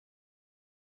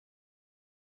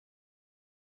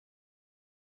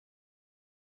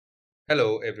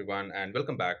Hello everyone and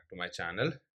welcome back to my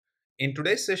channel. In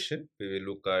today's session, we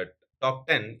will look at top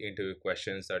 10 interview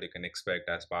questions that you can expect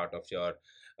as part of your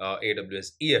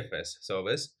AWS EFS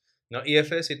service. Now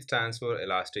EFS, it stands for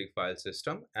Elastic File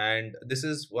System, and this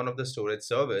is one of the storage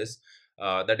service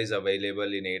that is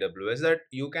available in AWS that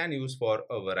you can use for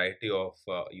a variety of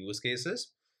use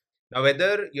cases. Now,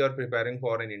 whether you're preparing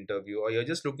for an interview or you're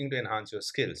just looking to enhance your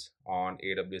skills on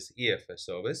AWS EFS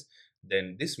service,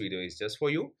 then this video is just for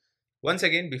you. Once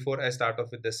again, before I start off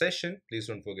with the session, please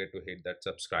don't forget to hit that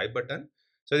subscribe button.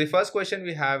 So the first question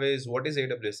we have is, what is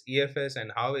AWS EFS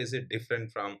and how is it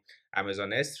different from Amazon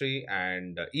S3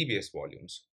 and EBS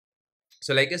volumes?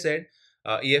 So like I said,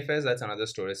 EFS, that's another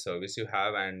storage service you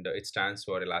have, and it stands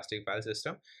for Elastic File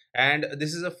System. And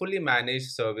this is a fully managed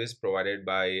service provided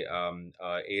by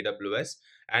AWS,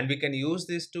 and we can use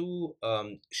this to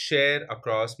share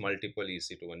across multiple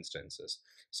EC2 instances.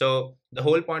 So the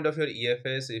whole point of your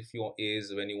EFS,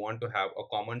 is when you want to have a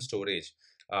common storage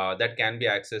that can be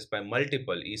accessed by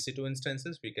multiple EC2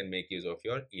 instances, we can make use of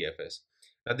your EFS.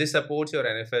 Now, this supports your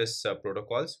NFS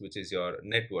protocols, which is your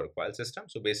network file system.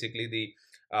 So basically,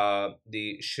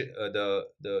 the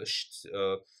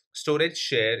storage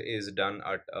share is done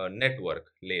at a network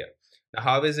layer. Now,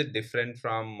 how is it different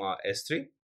from S3?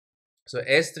 So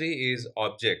S3 is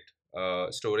object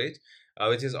storage,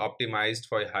 which is optimized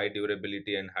for high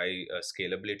durability and high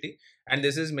scalability, and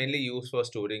this is mainly used for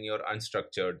storing your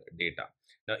unstructured data.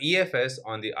 Now, EFS,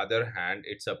 on the other hand,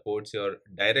 it supports your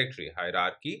directory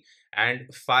hierarchy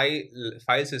and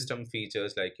file system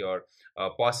features like your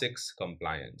POSIX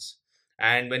compliance.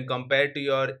 And when compared to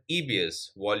your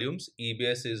EBS volumes,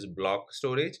 EBS is block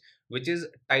storage, which is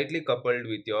tightly coupled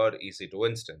with your EC2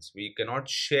 instance. We cannot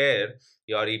share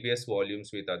your EBS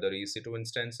volumes with other EC2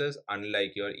 instances,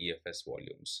 unlike your EFS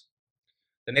volumes.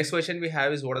 The next question we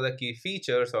have is, what are the key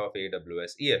features of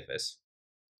AWS EFS?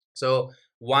 So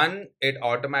one, it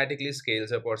automatically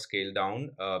scales up or scale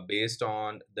down based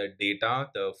on the data,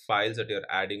 the files that you're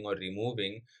adding or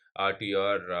removing to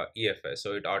your EFS.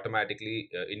 So it automatically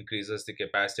increases the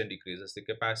capacity and decreases the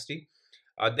capacity.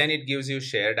 Then it gives you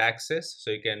shared access,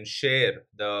 so you can share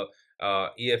the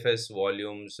EFS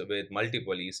volumes with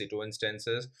multiple EC2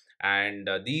 instances, and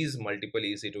these multiple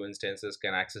EC2 instances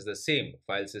can access the same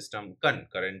file system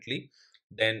concurrently.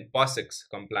 Then POSIX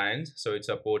compliance, so it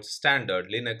supports standard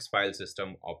Linux file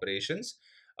system operations.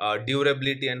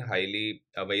 Durability and highly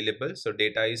available, so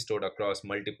data is stored across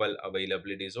multiple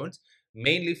availability zones,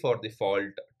 mainly for the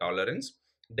fault tolerance.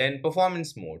 Then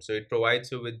performance mode, so it provides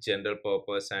you with general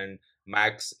purpose and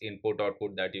max input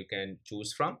output that you can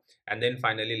choose from. And then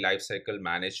finally, lifecycle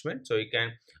management, so you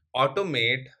can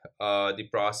automate the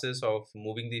process of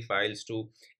moving the files to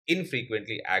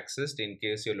infrequently accessed in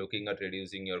case you're looking at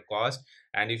reducing your cost.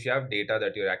 And if you have data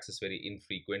that you access very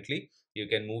infrequently, you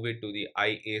can move it to the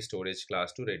IA storage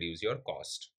class to reduce your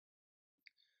cost.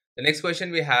 The next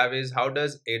question we have is, how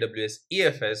does AWS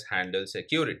EFS handle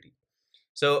security?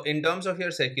 So in terms of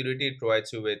your security, it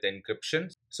provides you with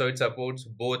encryption. So it supports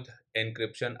both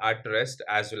encryption at rest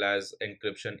as well as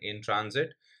encryption in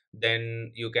transit.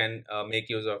 Then you can make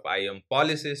use of IAM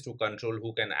policies to control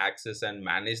who can access and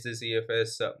manage this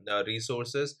EFS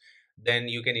resources. Then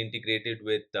you can integrate it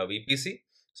with VPC.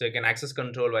 So you can access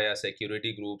control via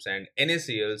security groups and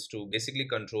NACLs to basically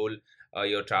control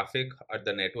your traffic at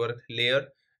the network layer.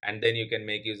 And then you can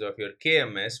make use of your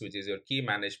KMS, which is your key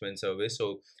management service.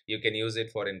 So you can use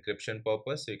it for encryption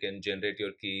purpose. So you can generate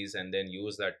your keys and then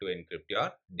use that to encrypt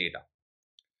your data.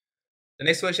 The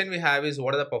next question we have is,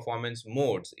 what are the performance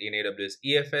modes in AWS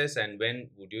EFS and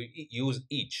when would you use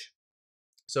each?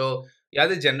 So you have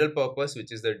the general purpose,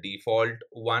 which is the default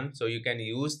one. So you can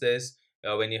use this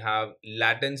when you have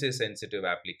latency sensitive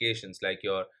applications like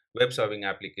your web serving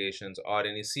applications or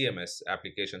any CMS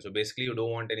application. So basically you don't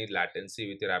want any latency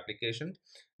with your application,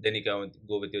 then you can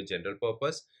go with your general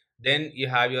purpose. Then you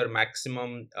have your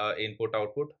maximum input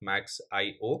output, max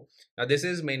IO. Now this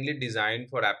is mainly designed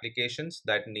for applications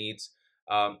that needs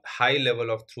high level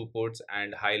of throughputs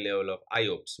and high level of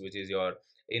IOPS, which is your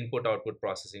input output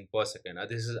processing per second.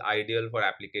 This is ideal for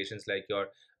applications like your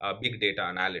big data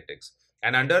analytics.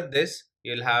 And under this,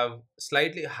 you'll have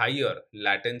slightly higher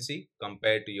latency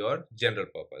compared to your general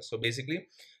purpose. So basically,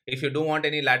 if you don't want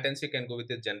any latency, you can go with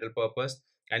your general purpose.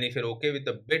 And if you're okay with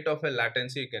a bit of a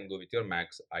latency, you can go with your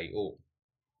max IO.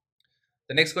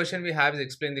 The next question we have is,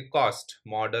 explain the cost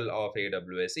model of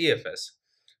AWS EFS.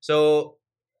 So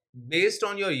based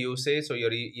on your usage, so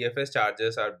your EFS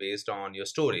charges are based on your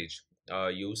storage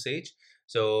usage.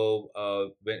 So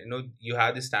when you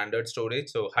have the standard storage,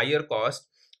 so higher cost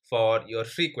for your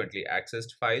frequently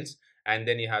accessed files, and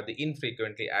then you have the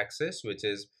infrequently accessed, which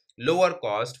is lower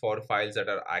cost for files that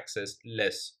are accessed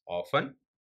less often.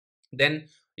 Then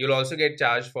you'll also get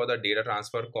charged for the data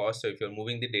transfer cost. So if you're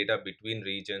moving the data between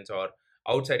regions or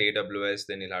outside AWS,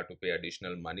 then you'll have to pay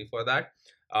additional money for that.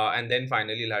 And then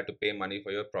finally, you'll have to pay money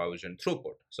for your provision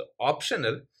throughput. So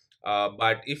optional,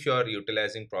 but if you're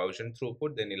utilizing provision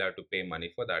throughput, then you'll have to pay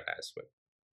money for that as well.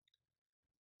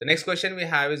 The next question we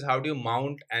have is, how do you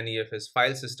mount an EFS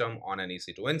file system on an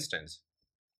EC2 instance?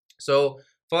 So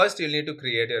first you'll need to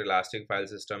create your Elastic file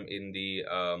system in the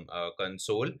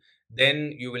console.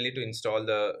 Then you will need to install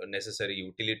the necessary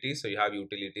utilities. So you have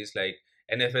utilities like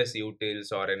NFS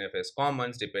utils or NFS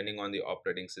commons, depending on the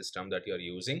operating system that you're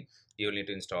using. You will need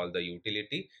to install the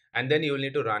utility, and then you will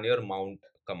need to run your mount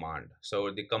command.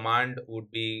 So the command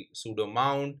would be sudo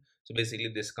mount. So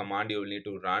basically this command you will need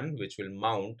to run, which will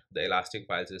mount the Elastic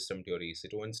file system to your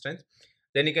EC2 instance.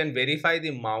 Then you can verify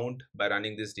the mount by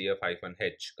running this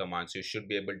df-h command. So you should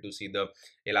be able to see the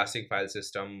Elastic file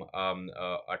system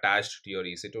attached to your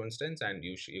EC2 instance, and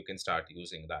you can start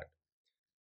using that.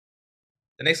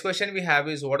 The next question we have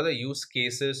is, what are the use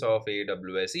cases of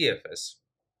AWS EFS?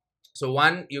 So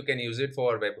one, you can use it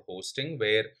for web hosting,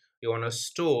 where you want to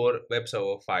store web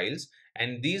server files,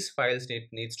 and these files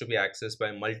needs to be accessed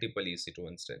by multiple EC2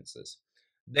 instances.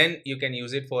 Then you can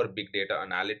use it for big data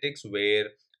analytics, where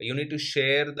you need to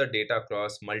share the data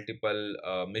across multiple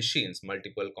machines,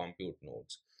 multiple compute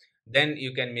nodes. Then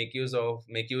you can make use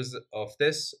of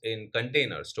this in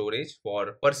container storage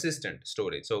for persistent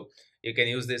storage. So you can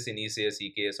use this in ECS,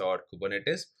 EKS, or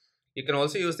Kubernetes. You can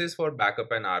also use this for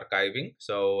backup and archiving.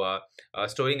 So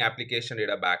storing application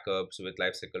data backups with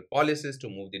lifecycle policies to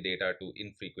move the data to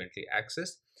infrequently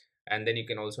accessed. And then you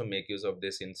can also make use of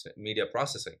this in media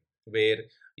processing, where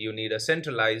you need a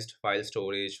centralized file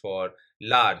storage for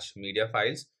large media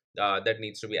files that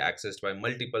needs to be accessed by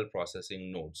multiple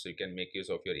processing nodes. So you can make use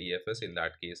of your EFS in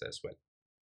that case as well.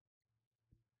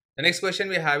 The next question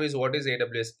we have is, what is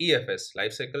AWS EFS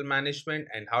lifecycle management,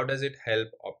 and how does it help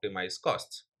optimize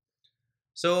costs?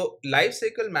 So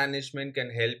lifecycle management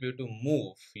can help you to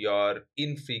move your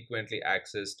infrequently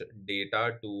accessed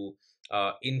data to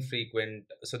infrequent.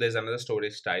 So there's another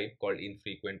storage type called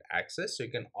infrequent access. So you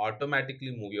can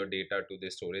automatically move your data to the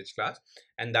storage class,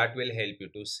 and that will help you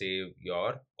to save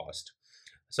your cost.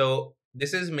 So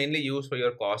this is mainly used for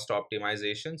your cost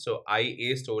optimization. So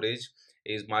IA storage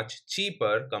is much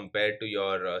cheaper compared to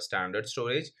your standard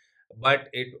storage, but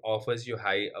it offers you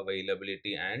high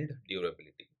availability and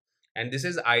durability. And this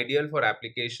is ideal for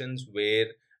applications where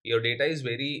your data is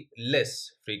very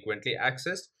less frequently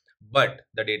accessed, but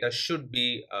the data should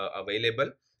be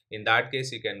available. In that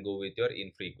case, you can go with your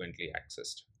infrequently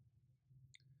accessed.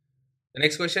 The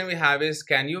next question we have is,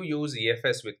 can you use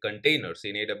EFS with containers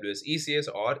in AWS ECS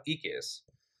or EKS?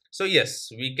 So yes,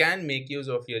 we can make use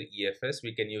of your EFS.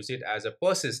 We can use it as a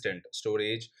persistent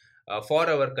storage for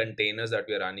our containers that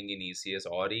we are running in ECS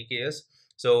or EKS.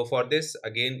 So for this,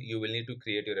 again, you will need to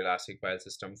create your Elastic file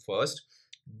system first.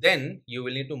 Then you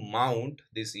will need to mount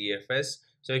this EFS.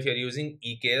 So if you're using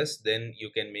EKS, then you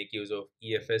can make use of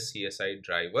EFS CSI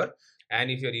driver.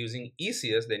 And if you're using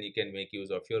ECS, then you can make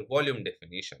use of your volume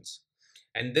definitions.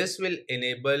 And this will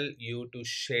enable you to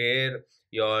share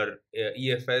your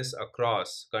EFS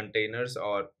across containers,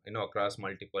 or across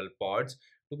multiple pods,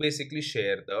 to basically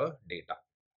share the data.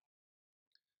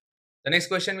 The next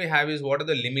question we have is, what are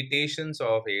the limitations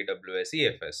of AWS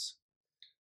EFS?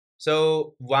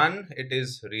 So one, it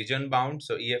is region bound.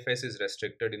 So EFS is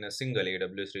restricted in a single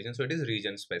AWS region. So it is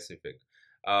region specific.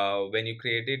 When you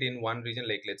create it in one region,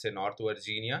 like let's say North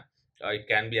Virginia, it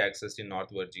can be accessed in North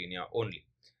Virginia only.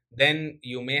 Then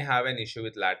you may have an issue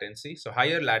with latency. So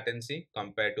higher latency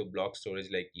compared to block storage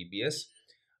like EBS.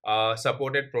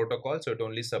 Supported protocol. So it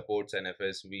only supports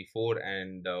NFS v4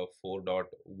 and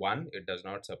 4.1. It does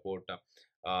not support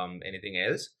anything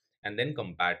else. And then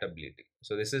compatibility.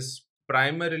 So this is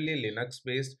primarily Linux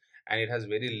based, and it has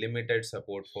very limited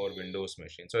support for Windows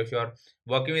machines. So if you are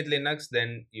working with Linux,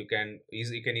 then you can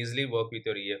easily work with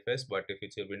your EFS. But if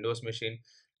it's your Windows machine,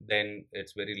 then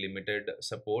it's very limited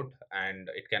support, and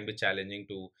it can be challenging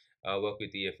to work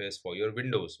with EFS for your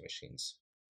Windows machines.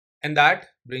 And that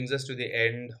brings us to the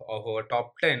end of our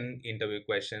top 10 interview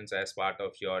questions as part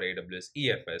of your AWS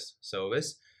EFS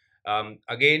service.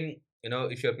 Again,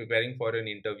 if you're preparing for an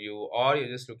interview or you're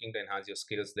just looking to enhance your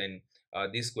skills, then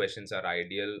these questions are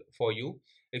ideal for you.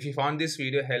 If you found this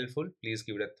video helpful, please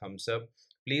give it a thumbs up.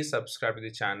 Please subscribe to the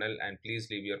channel, and please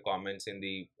leave your comments in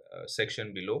the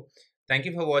section below. Thank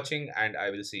you for watching, and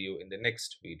I will see you in the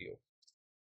next video.